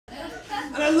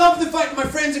And I love the fact that my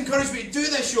friends encouraged me to do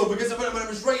this show, because when I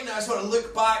was writing it, I sort of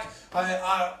look back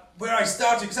where I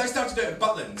started, because I started out at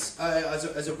Butlins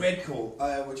as a red coat,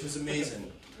 which was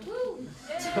amazing. No,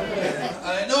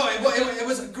 it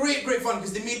was great fun,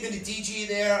 because they made me the DJ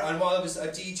there, and while I was a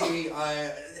DJ,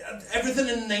 everything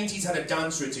in the 90s had a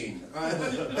dance routine.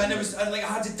 And it was like I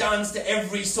had to dance to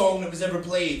every song that was ever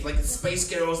played, like the Spice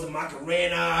Girls, the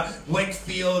Macarena,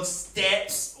 Wakefield,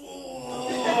 Steps.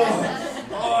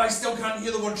 Oh, I still can't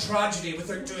hear the word tragedy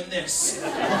without doing this. I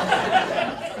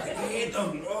hate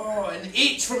them. Oh, and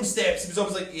H from Steps, it was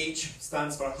always like H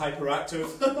stands for hyperactive.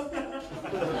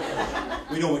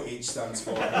 We know what H stands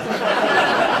for.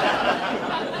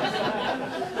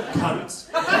 Cunt.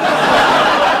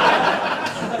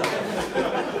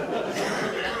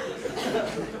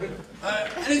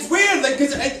 And it's weird, like,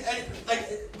 because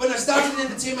when I started in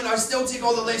entertainment, I still take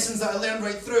all the lessons that I learned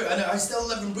right through, and I still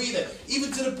live and breathe it.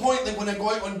 Even to the point, like, when I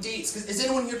go out on dates, because has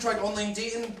anyone here tried online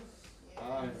dating?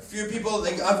 A few people,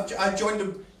 like, I've joined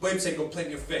a website called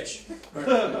Plenty of Fish.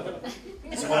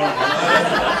 It's horrible.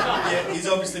 Yeah, he's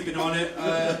obviously been on it.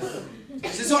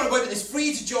 It's a sort of website, it's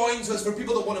free to join, so it's for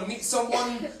people that want to meet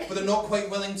someone, but they're not quite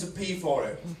willing to pay for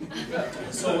it.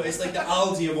 So it's like the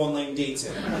Aldi of online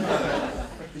dating.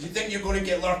 Because you think you're going to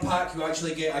get Lurpak, you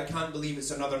actually get, I can't believe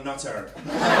it's another nutter.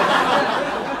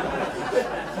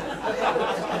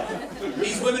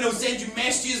 These women will send you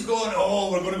messages going, oh,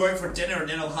 we're going to go out for dinner and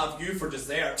then I'll have you for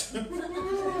dessert. And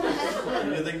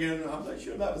you're thinking, I'm not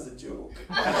sure that was a joke.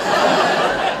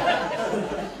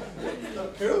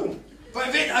 Not cool. But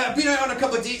I've been out on a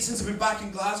couple of dates since I've been back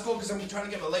in Glasgow, because I'm trying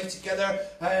to get my life together.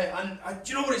 And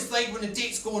do you know what it's like when the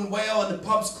date's going well and the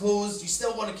pub's closed? You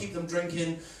still want to keep them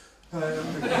drinking. So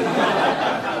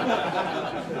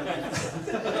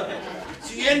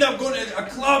you end up going to a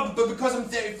club, but because I'm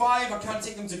 35, I can't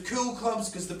take them to cool clubs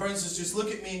because the bouncers just look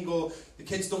at me and go, the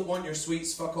kids don't want your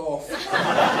sweets, fuck off. So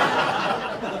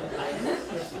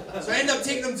I end up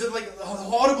taking them to like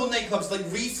horrible nightclubs like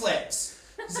Reflex.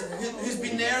 Who's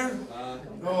been there?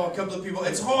 Oh, a couple of people.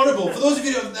 It's horrible. For those of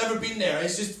you who have never been there,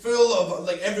 it's just full of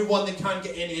like everyone that can't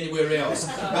get in anywhere else.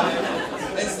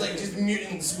 It's like just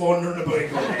mutants wandering about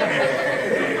going,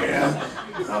 yeah,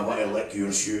 I want to lick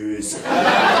your shoes.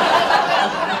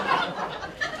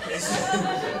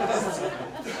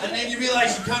 And then you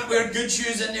realise you can't wear good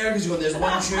shoes in there because there's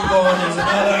one shoe gone, there's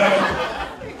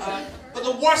another. But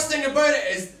the worst thing about it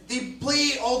is they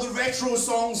play all the retro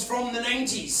songs from the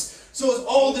 90s. So it's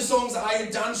all the songs that I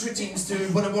had dance routines to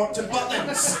when I worked at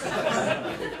Butlins.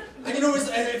 And you know,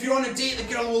 if you're on a date, the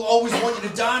girl will always want you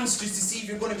to dance just to see if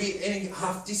you're going to be any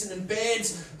half decent in bed.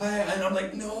 And I'm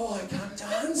like, no, I can't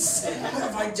dance.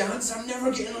 If I dance, I'm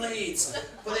never getting laid.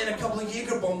 But then a couple of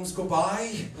Jaeger bombs go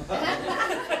by.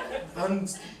 And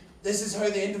this is how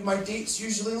the end of my dates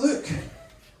usually look.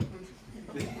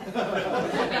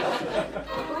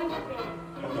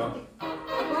 No.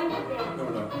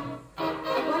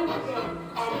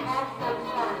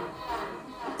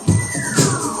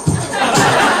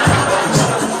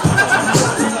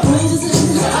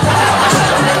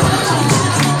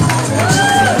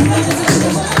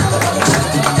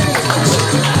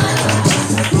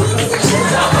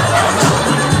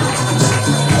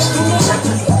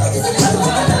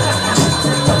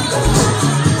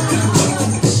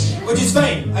 Which is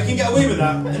fine, I can get away with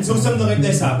that until something like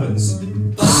this happens.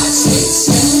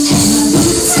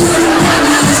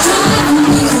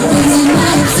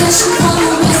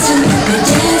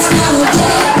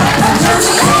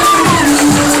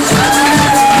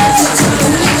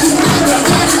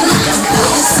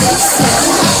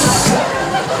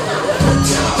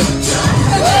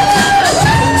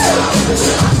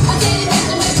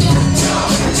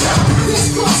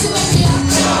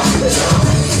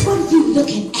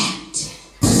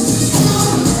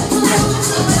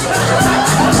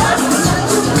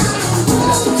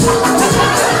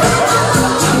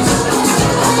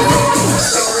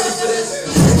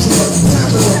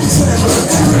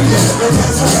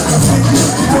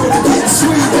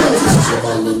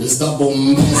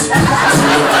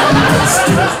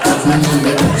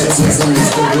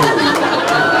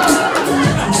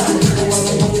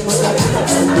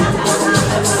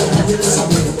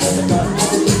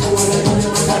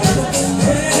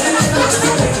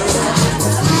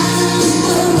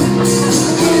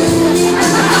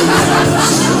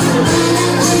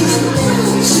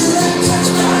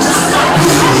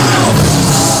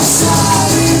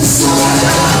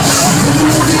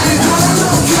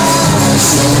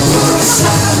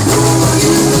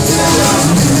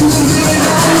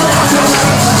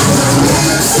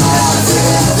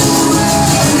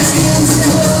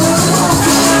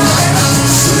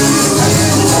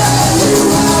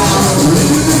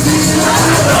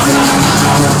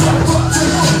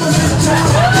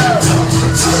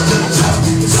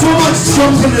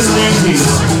 in the 90s.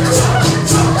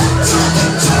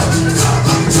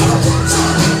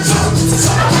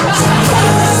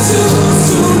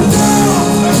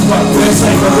 That's what we're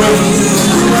saying already.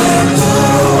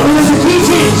 Oh, there's a key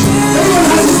change. Everyone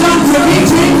has a sound for a key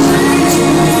change.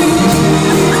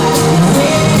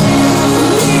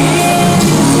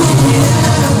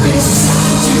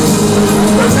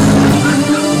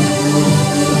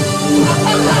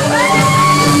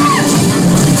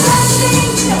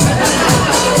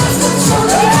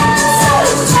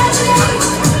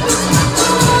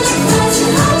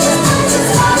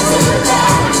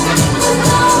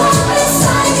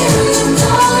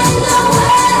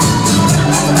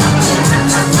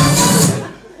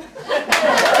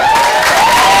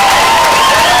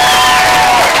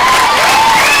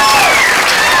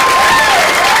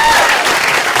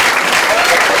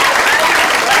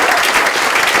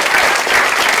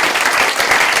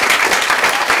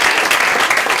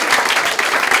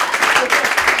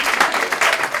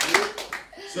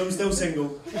 So I'm still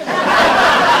single.